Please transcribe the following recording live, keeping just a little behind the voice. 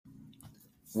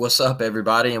What's up,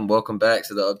 everybody, and welcome back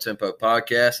to the Uptempo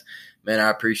Podcast. Man, I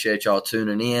appreciate y'all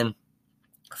tuning in,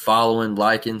 following,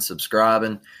 liking,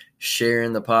 subscribing,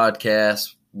 sharing the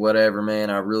podcast, whatever, man.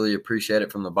 I really appreciate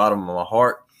it from the bottom of my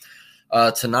heart.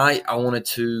 Tonight, I wanted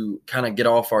to kind of get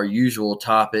off our usual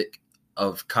topic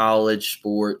of college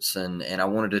sports, and I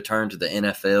wanted to turn to the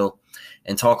NFL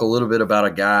and talk a little bit about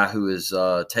a guy who is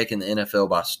taking the NFL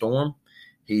by storm.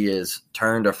 He has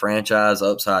turned a franchise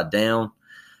upside down.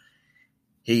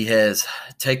 He has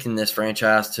taken this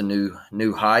franchise to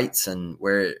new heights and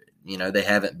where they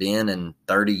haven't been in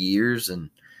 30 years, and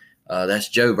that's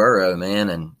Joe Burrow,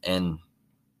 man. And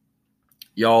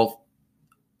y'all,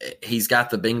 he's got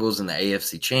the Bengals in the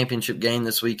AFC Championship game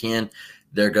this weekend.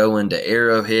 They're going to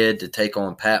Arrowhead to take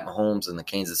on Pat Mahomes and the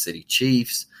Kansas City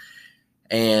Chiefs.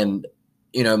 And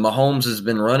Mahomes has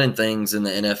been running things in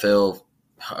the NFL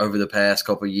over the past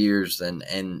couple of years,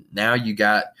 and now you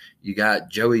got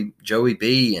Joey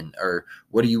B, and or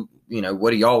what do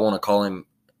y'all want to call him?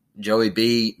 Joey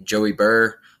B, Joey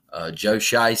Burr, Joe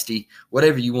Shiesty,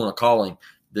 whatever you want to call him.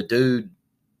 The dude,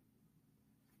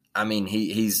 I mean,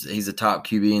 he's a top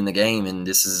QB in the game, and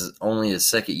this is only his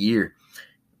second year.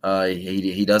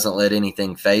 He doesn't let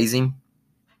anything faze him.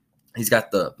 He's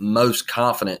got the most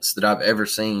confidence that I've ever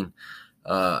seen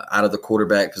out of the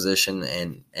quarterback position,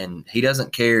 and he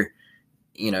doesn't care,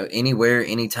 anywhere,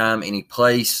 anytime, any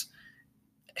place.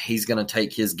 He's going to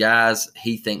take his guys.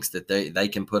 He thinks that they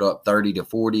can put up 30 to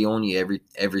 40 on you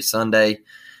every Sunday,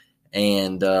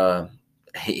 and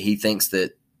he thinks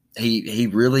that he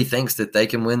really thinks that they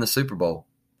can win the Super Bowl,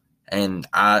 and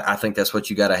I think that's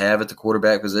what you got to have at the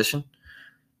quarterback position.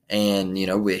 And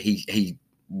he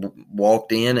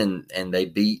walked in and they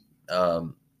beat.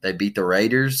 They beat the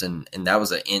Raiders, and that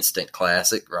was an instant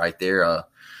classic right there.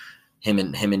 Him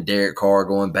and Derek Carr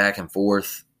going back and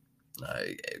forth,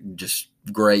 just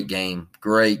great game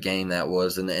that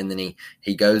was. And then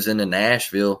he goes into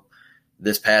Nashville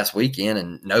this past weekend,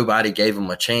 and nobody gave him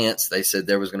a chance. They said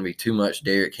there was going to be too much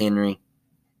Derrick Henry,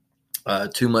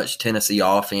 too much Tennessee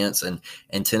offense, and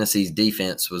Tennessee's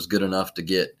defense was good enough to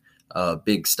get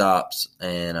big stops,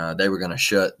 and they were going to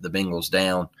shut the Bengals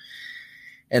down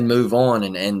and move on,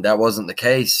 and that wasn't the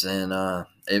case. And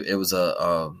it was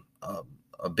a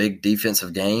big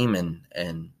defensive game,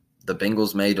 and the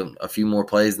Bengals made a few more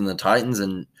plays than the Titans,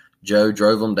 and Joe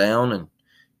drove them down, and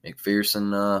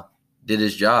McPherson did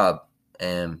his job.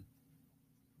 And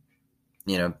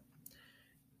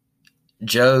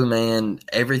Joe, man,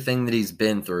 everything that he's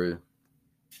been through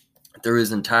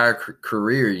his entire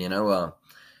career,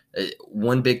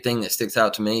 one big thing that sticks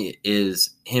out to me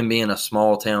is him being a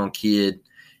small town kid.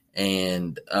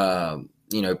 And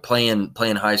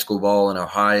playing high school ball in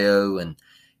Ohio, and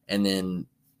then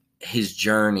his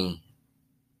journey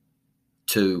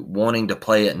to wanting to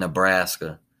play at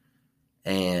Nebraska,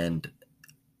 and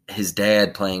his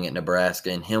dad playing at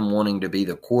Nebraska, and him wanting to be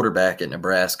the quarterback at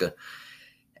Nebraska,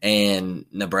 and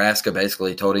Nebraska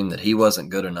basically told him that he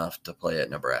wasn't good enough to play at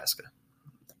Nebraska.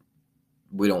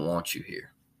 We don't want you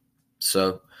here.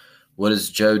 So what does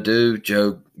Joe do?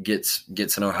 Joe gets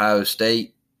an Ohio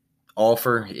State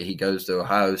offer. He goes to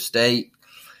Ohio State.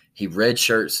 He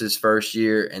redshirts his first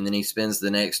year, and then he spends the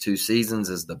next 2 seasons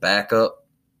as the backup.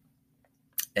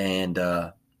 And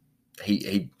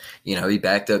he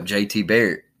backed up JT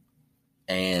Barrett,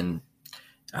 and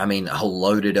I mean a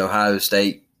loaded Ohio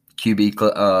State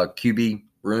QB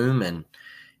room,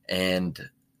 and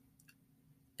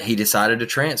he decided to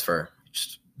transfer.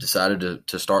 Just decided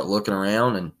to start looking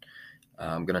around, and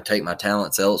I'm going to take my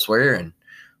talents elsewhere. And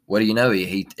what do you know?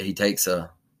 He takes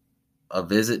a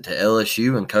visit to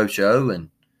LSU and Coach O,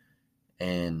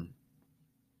 and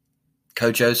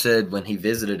Coach O said when he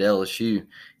visited LSU,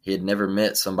 he had never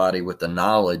met somebody with the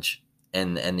knowledge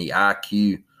and the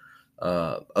IQ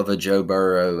of a Joe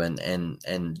Burrow,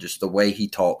 and just the way he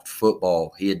talked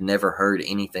football. He had never heard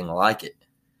anything like it,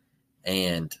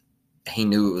 and he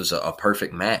knew it was a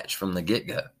perfect match from the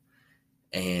get-go.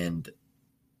 And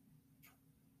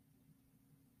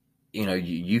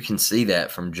you can see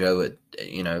that from Joe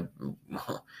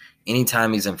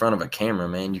anytime he's in front of a camera,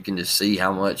 man, you can just see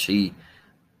how much he's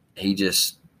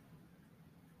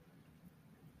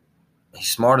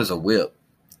smart as a whip.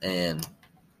 And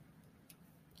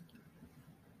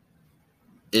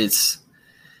it's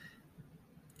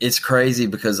crazy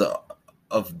because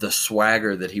of the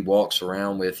swagger that he walks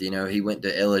around with. He went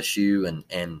to LSU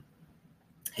and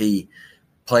he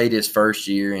played his first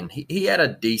year, and he had a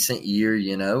decent year,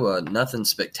 nothing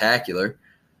spectacular.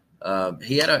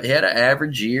 He had an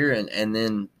average year, and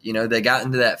then they got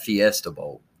into that Fiesta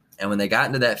Bowl, and when they got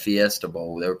into that Fiesta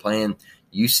Bowl, they were playing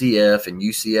UCF, and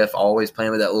UCF always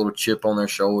playing with that little chip on their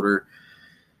shoulder.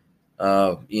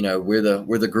 We're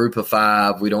the group of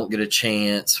five. We don't get a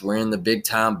chance. We're in the big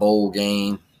time bowl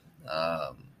game.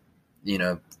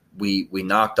 We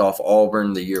knocked off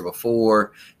Auburn the year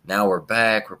before. Now we're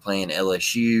back. We're playing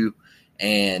LSU,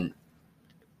 and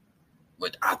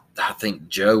I think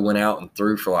Joe went out and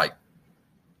threw for like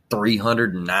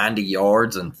 390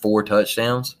 yards and 4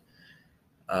 touchdowns.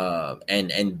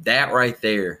 And that right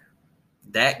there,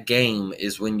 that game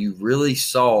is when you really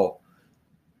saw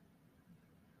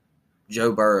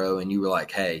Joe Burrow and you were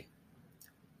like, hey,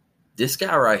 this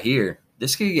guy right here,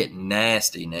 this could get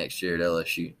nasty next year at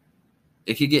LSU.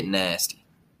 It could get nasty.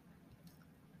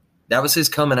 That was his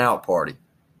coming out party,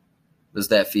 was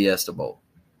that Fiesta Bowl.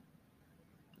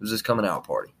 It was his coming out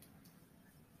party.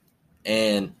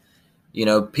 And,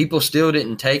 people still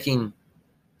didn't take him.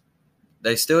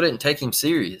 They still didn't take him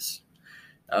serious.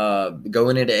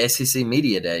 Going into SEC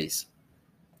Media Days.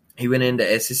 He went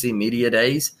into SEC Media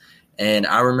Days, and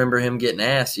I remember him getting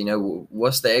asked,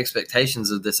 what's the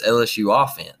expectations of this LSU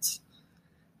offense?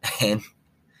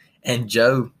 And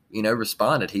Joe,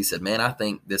 responded. He said, man, I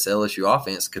think this LSU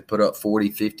offense could put up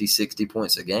 40, 50, 60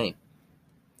 points a game.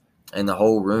 And the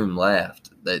whole room laughed.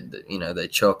 They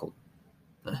chuckled.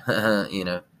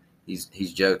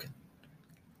 He's joking.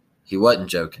 He wasn't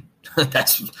joking.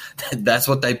 That's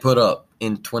what they put up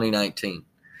in 2019.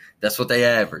 That's what they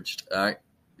averaged. All right,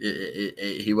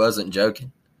 he wasn't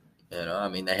joking.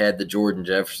 They had the Jordan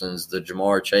Jeffersons, the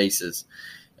Jamar Chases,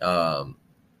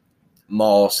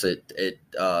 Moss at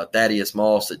Thaddeus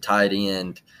Moss at tight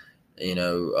end.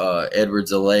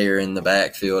 Edwards-Helaire in the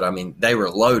backfield. They were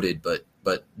loaded, but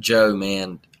Joe,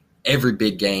 man, every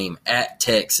big game at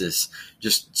Texas,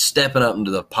 just stepping up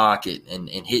into the pocket and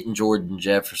hitting Jordan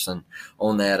Jefferson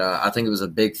on that. I think it was a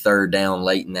big third down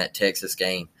late in that Texas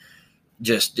game.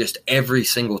 Just every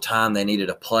single time they needed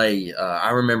a play.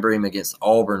 I remember him against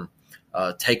Auburn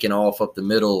taking off up the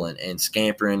middle and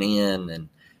scampering in, and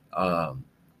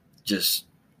just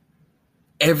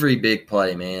every big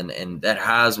play, man. And that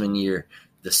Heisman year,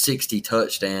 the 60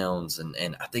 touchdowns,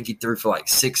 and I think he threw for like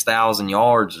 6,000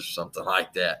 yards or something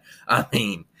like that.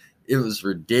 It was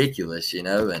ridiculous,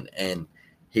 and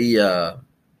he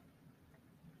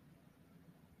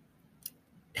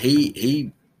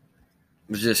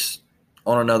was just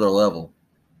on another level,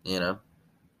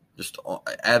 just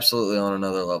absolutely on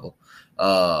another level.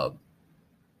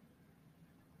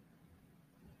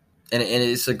 And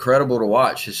it's incredible to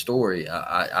watch his story.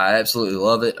 I absolutely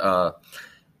love it.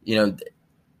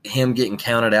 Him getting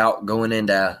counted out going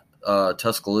into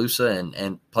Tuscaloosa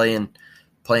and playing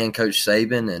Coach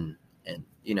Saban, and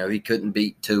he couldn't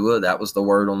beat Tua. That was the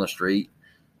word on the street.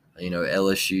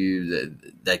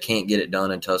 LSU, they can't get it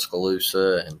done in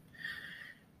Tuscaloosa,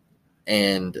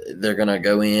 and they're going to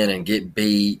go in and get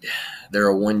beat. They're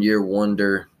a one-year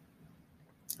wonder.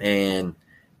 And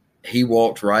he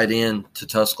walked right into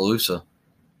Tuscaloosa,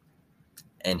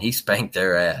 and he spanked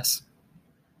their ass.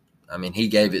 He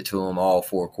gave it to them all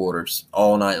 4 quarters,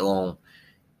 all night long.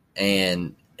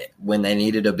 And when they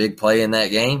needed a big play in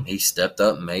that game, he stepped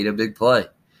up and made a big play.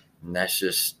 And that's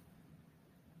just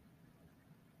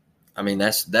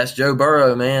that's Joe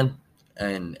Burrow, man.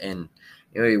 And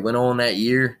he went on that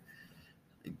year,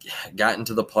 got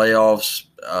into the playoffs,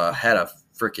 had a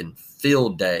freaking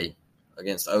field day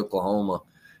against Oklahoma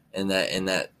in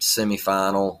that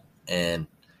semifinal. And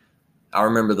I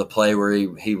remember the play where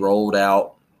he rolled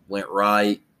out, went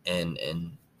right, and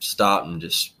stopped and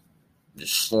just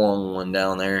slung one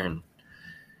down there, and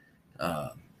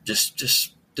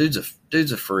just dude's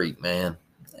a freak, man.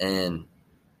 And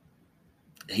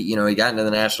he got into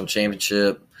the national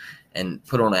championship and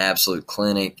put on an absolute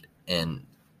clinic. And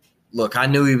look, I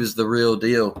knew he was the real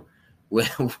deal when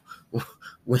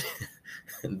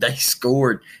they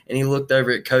scored, and he looked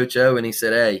over at Coach O and he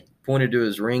said, hey, pointed to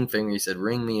his ring finger. He said,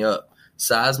 ring me up,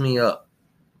 size me up.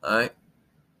 All right.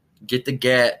 Get the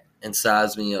gat and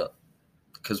size me up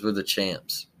because we're the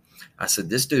champs. I said,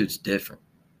 this dude's different.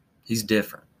 He's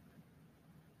different.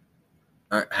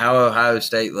 All right, how Ohio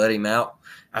State let him out,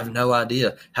 I have no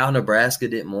idea. How Nebraska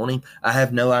didn't want him, I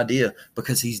have no idea,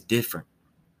 because he's different.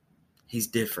 He's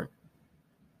different.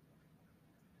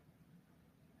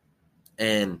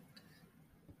 And,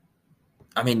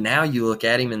 now you look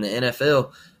at him in the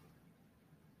NFL,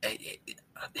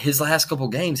 his last couple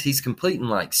games, he's completing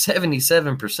like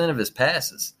 77% of his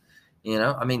passes.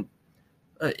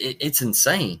 It's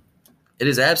insane. It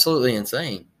is absolutely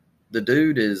insane. The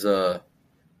dude is,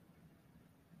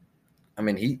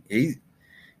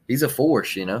 he's a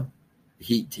force.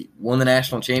 He won the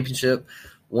national championship,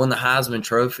 won the Heisman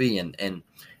Trophy, and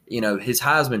his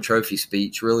Heisman Trophy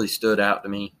speech really stood out to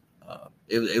me.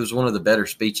 It was one of the better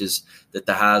speeches that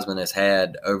the Heisman has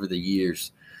had over the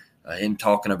years. Him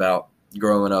talking about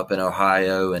growing up in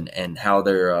Ohio and how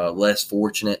they're less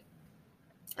fortunate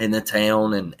in the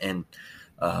town and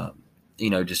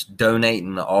just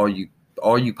donating all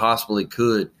you possibly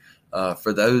could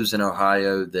for those in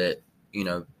Ohio that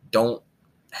don't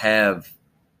have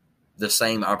the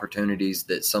same opportunities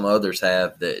that some others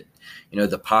have, that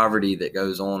the poverty that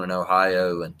goes on in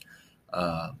Ohio, and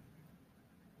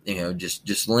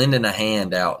just lending a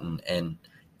hand out and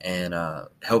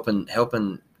helping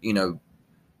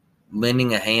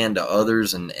lending a hand to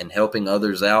others and helping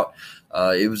others out.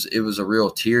 It was a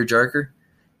real tearjerker,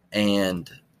 and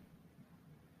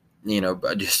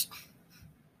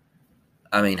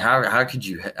how could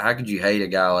you hate a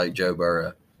guy like Joe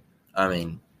Burrow? I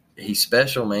mean, he's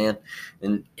special, man,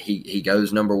 and he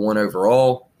goes number 1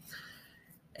 overall,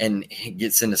 and he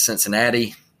gets into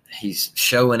Cincinnati. He's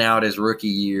showing out his rookie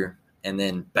year, and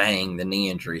then bang, the knee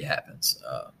injury happens.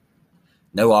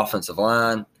 No offensive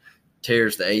line,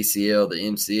 tears the ACL, the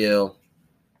MCL,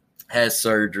 has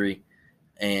surgery,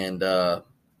 and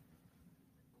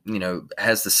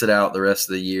has to sit out the rest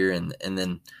of the year, and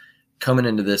then coming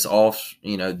into this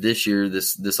this year,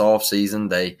 this off season,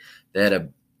 they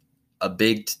had a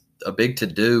big to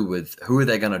do with who are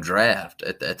they going to draft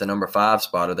at the number 5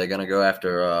 spot. Are they going to go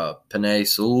after Penei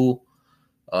Sewell,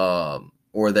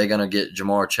 or are they going to get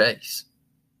Jamar Chase?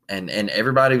 And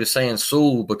everybody was saying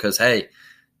Sewell because, hey,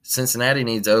 Cincinnati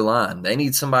needs O-line. They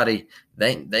need somebody.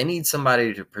 They need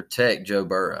somebody to protect Joe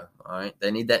Burrow. All right, they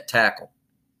need that tackle.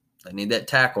 They need that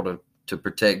tackle to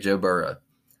protect Joe Burrow.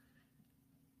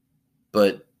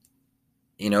 But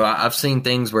I've seen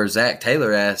things where Zach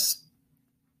Taylor asked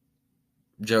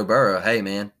Joe Burrow, "Hey,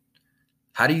 man,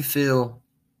 how do you feel?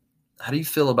 How do you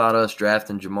feel about us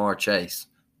drafting Jamar Chase?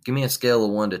 Give me a scale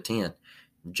of 1 to 10."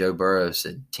 And Joe Burrow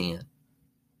said 10.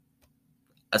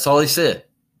 That's all he said,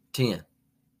 10.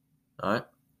 All right,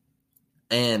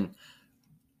 and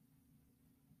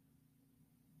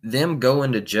them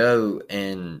going to Joe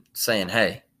and saying,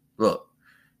 "Hey, look,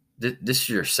 this is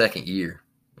your second year.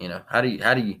 Who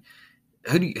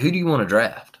do you want to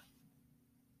draft?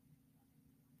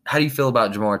 How do you feel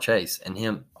about Jamar Chase?" And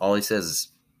him, all he says is,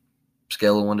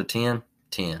 scale of 1 to 10,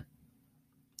 10.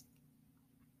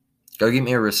 Go get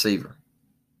me a receiver.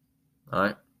 All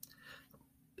right.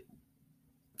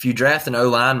 If you draft an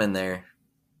O-lineman there,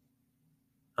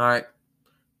 all right,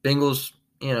 Bengals,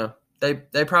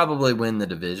 they probably win the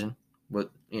division with,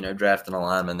 drafting a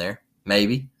lineman there.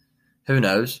 Maybe. Who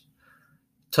knows?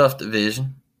 Tough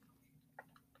division.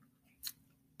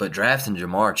 But drafting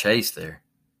Jamar Chase there,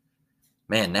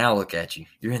 man, now look at you.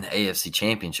 You're in the AFC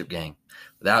Championship game.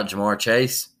 Without Jamar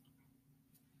Chase,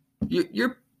 you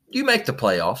make the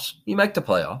playoffs. You make the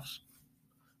playoffs.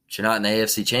 But you're not in the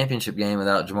AFC Championship game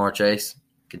without Jamar Chase.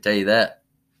 I can tell you that.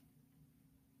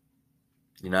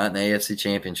 You're not in the AFC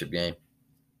Championship game.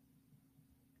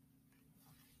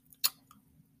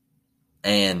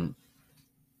 And,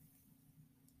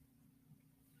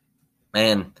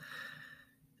 man,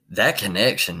 that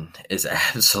connection is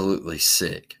absolutely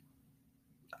sick.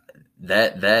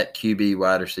 That QB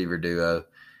wide receiver duo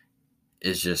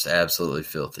is just absolutely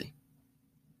filthy.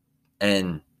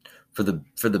 And for the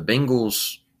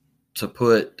Bengals to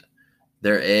put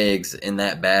their eggs in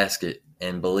that basket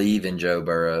and believe in Joe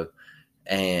Burrow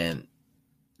and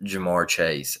Jamar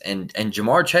Chase. And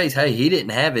Jamar Chase, hey, he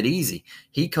didn't have it easy.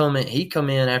 He come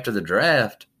in after the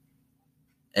draft,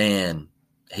 and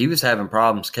he was having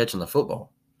problems catching the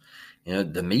football.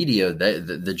 The media,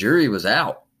 the jury was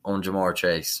out on Jamar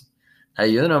Chase. Hey,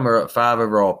 you're the number 5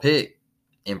 overall pick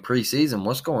in preseason.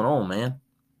 What's going on, man?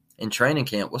 In training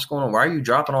camp, what's going on? Why are you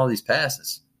dropping all these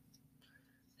passes?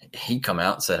 He come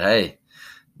out and said, hey,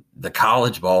 the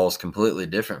college ball is completely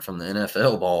different from the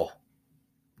NFL ball.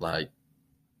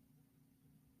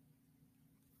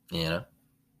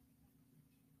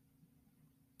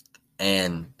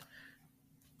 And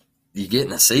you get in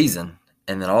the season,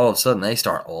 and then all of a sudden they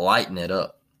start lighting it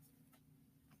up.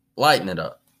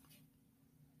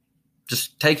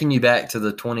 Just taking you back to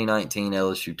the 2019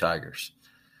 LSU Tigers.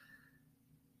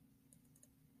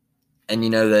 And,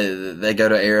 they go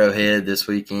to Arrowhead this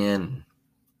weekend,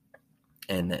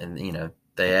 and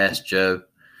they asked Joe,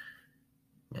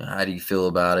 how do you feel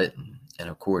about it? And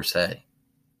of course, hey,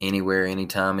 anywhere,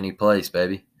 anytime, any place,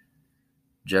 baby.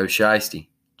 Joe Shiesty,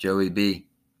 Joey B.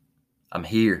 I'm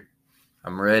here.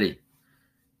 I'm ready.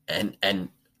 And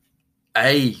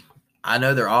hey, I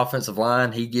know their offensive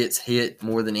line, he gets hit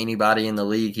more than anybody in the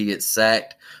league. He gets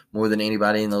sacked more than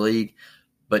anybody in the league.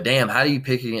 But damn, how do you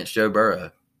pick against Joe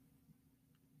Burrow?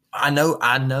 I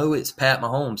know it's Pat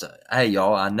Mahomes. Hey,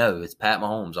 y'all, I know it's Pat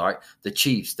Mahomes, all right? The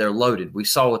Chiefs, they're loaded. We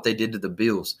saw what they did to the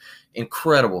Bills.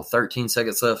 Incredible. 13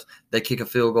 seconds left. They kick a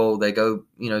field goal. They go,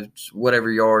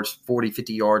 whatever yards, 40,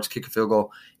 50 yards, kick a field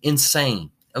goal.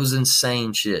 Insane. That was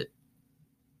insane shit.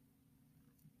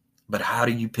 But how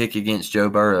do you pick against Joe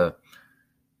Burrow?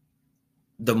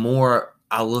 The more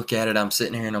I look at it, I'm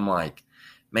sitting here and I'm like,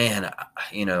 man,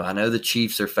 I know the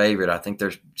Chiefs are favored. I think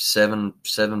they're seven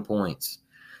points.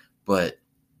 But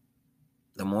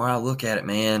the more I look at it,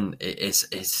 man,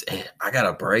 I got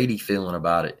a Brady feeling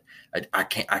about it. I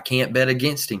can't bet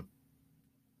against him.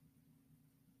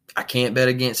 I can't bet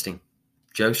against him.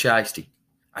 Joe Shiesty.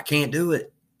 I can't do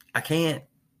it. I can't.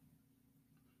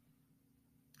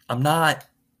 I'm not.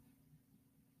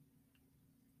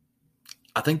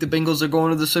 I think the Bengals are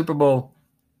going to the Super Bowl.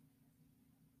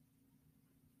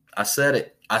 I said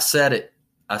it. I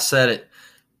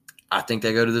think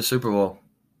they go to the Super Bowl.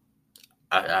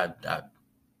 I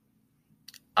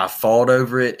fought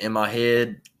over it in my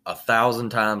head 1,000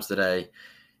 times today,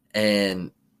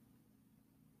 and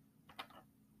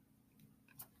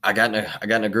I got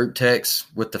in a group text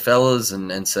with the fellas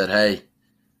and said, "Hey,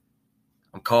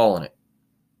 I'm calling it.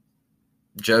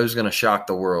 Joe's going to shock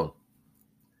the world.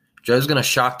 Joe's going to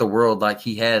shock the world like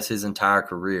he has his entire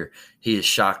career. He has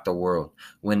shocked the world.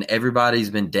 When everybody's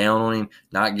been down on him,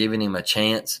 not giving him a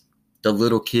chance, the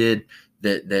little kid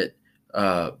that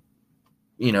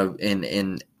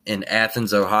in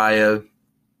Athens, Ohio,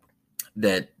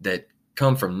 that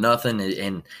come from nothing,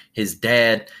 and his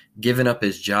dad giving up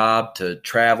his job to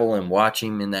travel and watch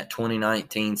him in that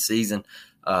 2019 season.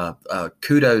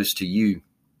 Kudos to you.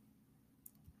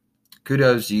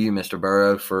 Kudos to you, Mr.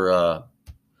 Burrow, for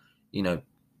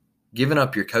giving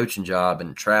up your coaching job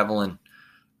and traveling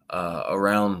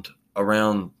around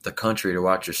the country to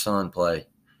watch your son play.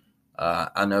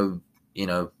 I know,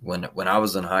 when I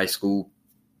was in high school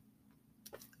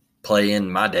playing,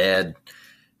 my dad,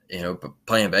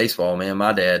 playing baseball, man,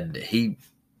 my dad, he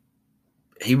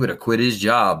would have quit his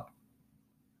job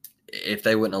if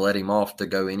they wouldn't have let him off to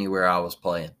go anywhere I was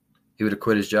playing. He would have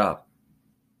quit his job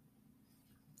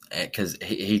because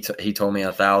he told me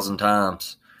 1,000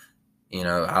 times,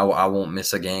 I won't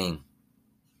miss a game.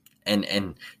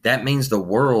 And that means the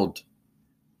world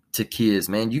to kids,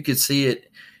 man. You could see it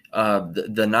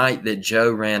the night that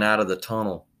Joe ran out of the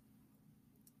tunnel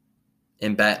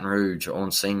in Baton Rouge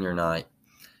on senior night,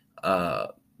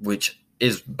 which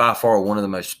is by far one of the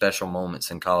most special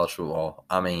moments in college football.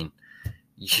 I mean,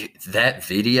 that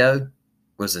video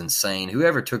was insane.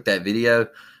 Whoever took that video,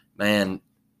 man,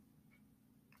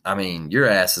 I mean, your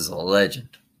ass is a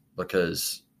legend,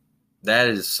 because that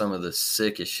is some of the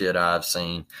sickest shit I've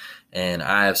seen, and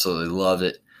I absolutely loved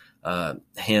it.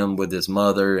 Him with his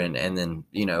mother and then,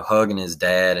 hugging his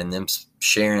dad and them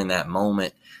sharing that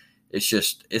moment. It's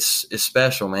just, it's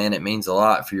special, man. It means a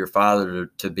lot for your father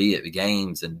to be at the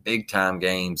games and big time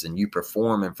games, and you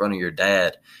perform in front of your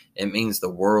dad. It means the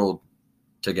world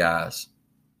to guys.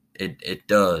 It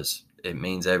does. It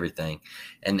means everything.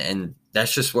 And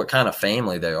that's just what kind of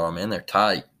family they are, man. They're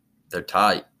tight.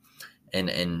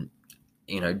 And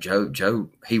Joe,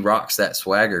 he rocks that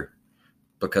swagger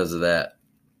because of that.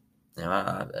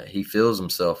 He feels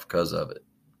himself because of it.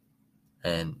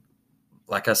 And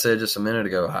like I said just a minute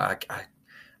ago, I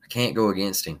can't go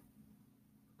against him.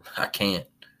 I can't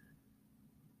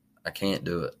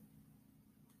do it.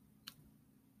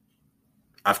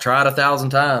 I've tried 1,000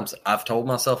 times. I've told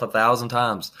myself 1,000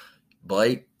 times,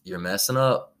 Blake, you're messing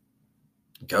up.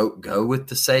 Go with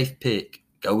the safe pick.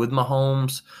 Go with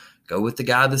Mahomes. Go with the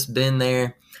guy that's been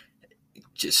there.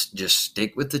 Just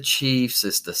stick with the Chiefs.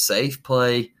 It's the safe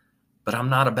play. But I'm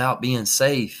not about being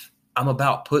safe. I'm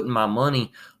about putting my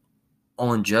money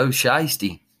on Joe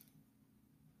Shiesty.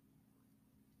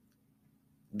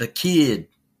 The kid,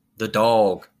 the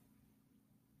dog,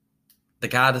 the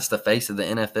guy that's the face of the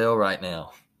NFL right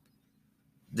now.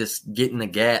 Just getting the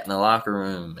gat in the locker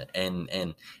room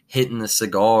and hitting the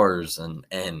cigars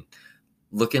and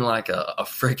looking like a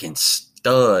freaking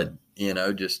stud,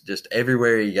 just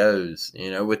everywhere he goes,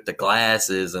 with the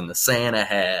glasses and the Santa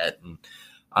hat. And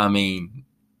I mean,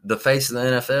 the face of the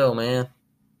NFL, man.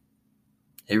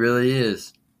 He really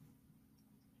is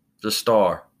the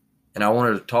star. And I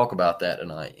wanted to talk about that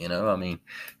tonight, I mean,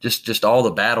 just all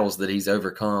the battles that he's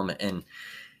overcome. And,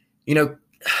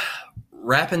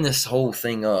 wrapping this whole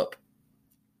thing up,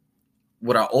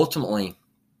 what I ultimately,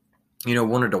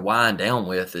 wanted to wind down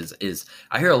with is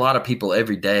I hear a lot of people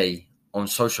every day on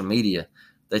social media,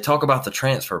 they talk about the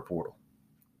transfer portal.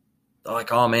 They're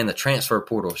like, oh, man, the transfer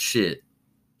portal is shit.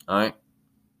 All right?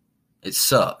 It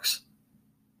sucks.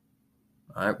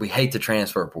 All right. We hate the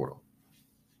transfer portal.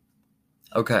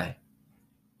 Okay.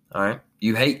 All right.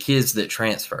 You hate kids that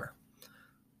transfer.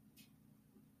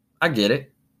 I get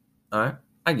it. All right.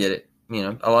 I get it. You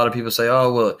know, a lot of people say,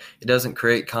 oh, well, it doesn't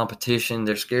create competition.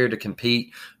 They're scared to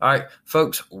compete. All right,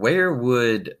 folks, where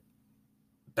would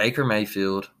Baker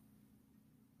Mayfield,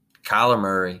 Kyler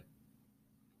Murray,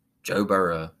 Joe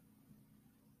Burrow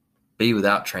be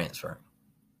without transferring?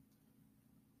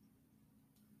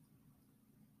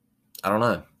 I don't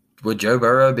know. Would Joe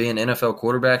Burrow be an NFL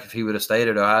quarterback if he would have stayed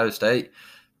at Ohio State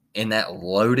in that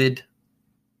loaded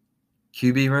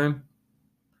QB room?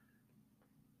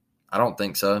 I don't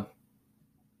think so.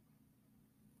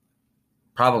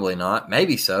 Probably not.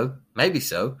 Maybe so. Maybe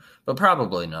so. But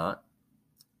probably not.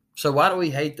 So why do we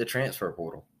hate the transfer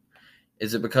portal?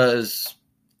 Is it because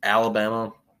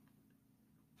Alabama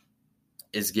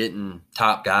is getting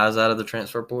top guys out of the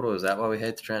transfer portal? Is that why we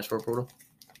hate the transfer portal?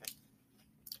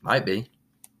 Might be.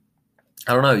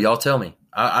 I don't know. Y'all tell me.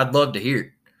 I'd love to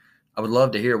hear. I would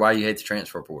love to hear why you hate the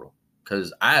transfer portal,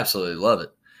 because I absolutely love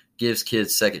it. Gives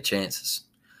kids second chances.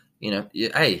 You know,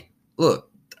 hey, look,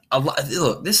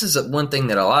 this is one thing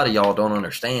that a lot of y'all don't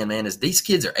understand, man, is these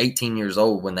kids are 18 years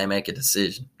old when they make a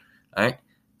decision. All right?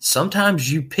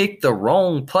 Sometimes you pick the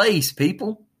wrong place,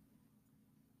 people.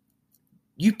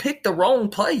 You pick the wrong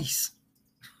place.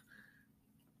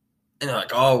 And they're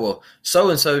like, oh, well,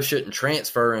 so-and-so shouldn't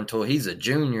transfer until he's a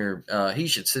junior. He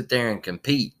should sit there and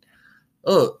compete.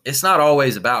 Look, it's not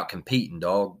always about competing,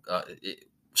 dog.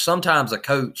 Sometimes a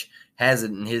coach has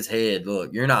it in his head,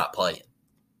 look, you're not playing.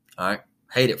 All right?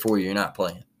 Hate it for you, you're not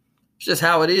playing. It's just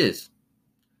how it is.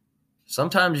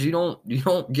 Sometimes you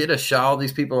don't get a shot. All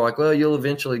these people are like, well, you'll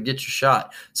eventually get your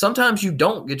shot. Sometimes you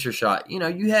don't get your shot. You know,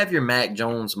 you have your Mac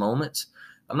Jones moments.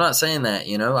 I'm not saying that,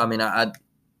 you know. I mean, I'm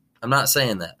not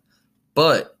saying that.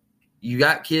 But you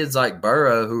got kids like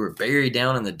Burrow who are buried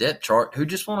down in the depth chart who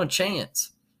just want a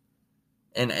chance.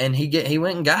 And he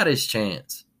went and got his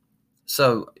chance.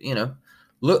 So, you know,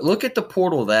 look at the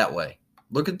portal that way.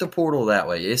 Look at the portal that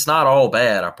way. It's not all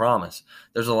bad, I promise.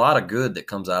 There's a lot of good that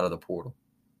comes out of the portal.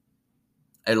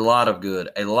 A lot of good,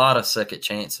 a lot of second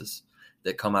chances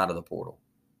that come out of the portal.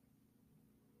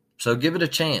 So give it a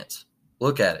chance.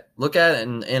 Look at it. Look at it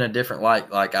in a different light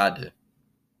like I do.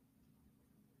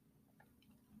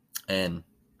 And,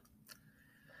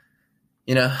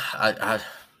 you know,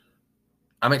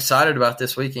 I'm excited about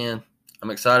this weekend. I'm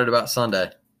excited about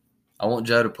Sunday. I want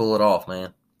Joe to pull it off,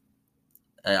 man.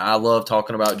 And I love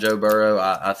talking about Joe Burrow.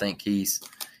 I think he's,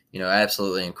 you know,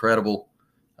 absolutely incredible.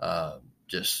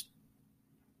 Just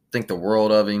think the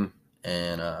world of him.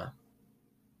 And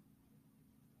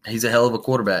he's a hell of a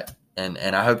quarterback. And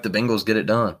I hope the Bengals get it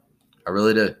done. I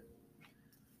really do.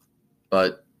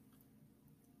 But,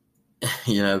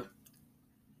 you know,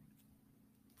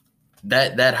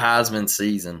 that Heisman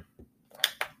season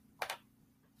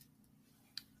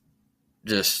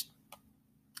just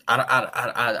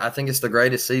I think it's the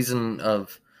greatest season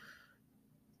of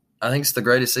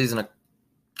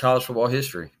college football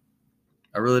history.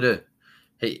 I really do.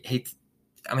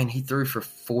 He threw for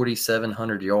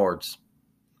 4,700 yards.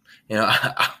 You know,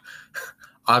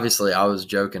 obviously I was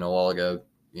joking a while ago,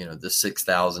 you know, the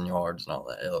 6,000 yards and all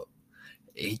that.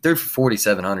 He threw for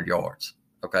 4,700 yards.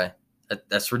 Okay.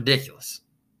 That's ridiculous.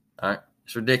 All right.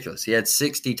 It's ridiculous. He had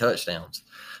 60 touchdowns.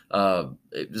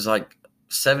 It was like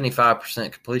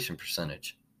 75% completion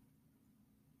percentage.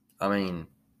 I mean,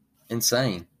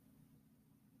 insane.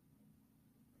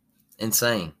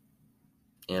 Insane.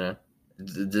 You know,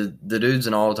 the dude's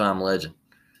an all-time legend.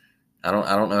 I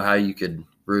don't know how you could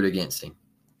root against him.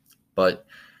 But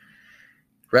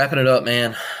wrapping it up,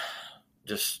 man,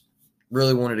 just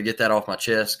really wanted to get that off my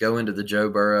chest, go into the Joe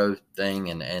Burrow thing,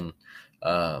 and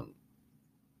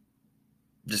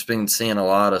just been seeing a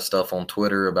lot of stuff on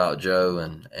Twitter about Joe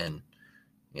and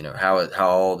you know how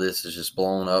all this is just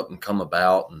blown up and come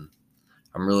about, and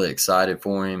I'm really excited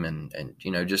for him, and you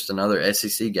know, just another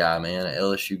SEC guy, man, an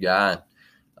LSU guy.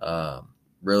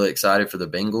 Really excited for the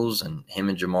Bengals and him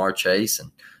and Jamar Chase,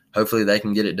 and hopefully they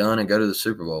can get it done and go to the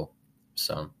Super Bowl.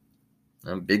 So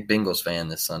I'm a big Bengals fan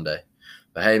this Sunday.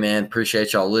 But hey, man,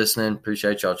 appreciate y'all listening.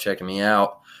 Appreciate y'all checking me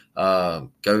out.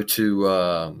 Go to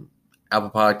Apple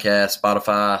Podcasts,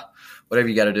 Spotify, whatever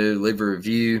you got to do. Leave a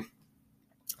review.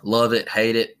 Love it,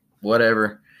 hate it,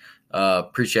 whatever.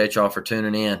 Appreciate y'all for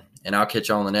tuning in, and I'll catch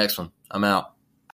y'all on the next one. I'm out.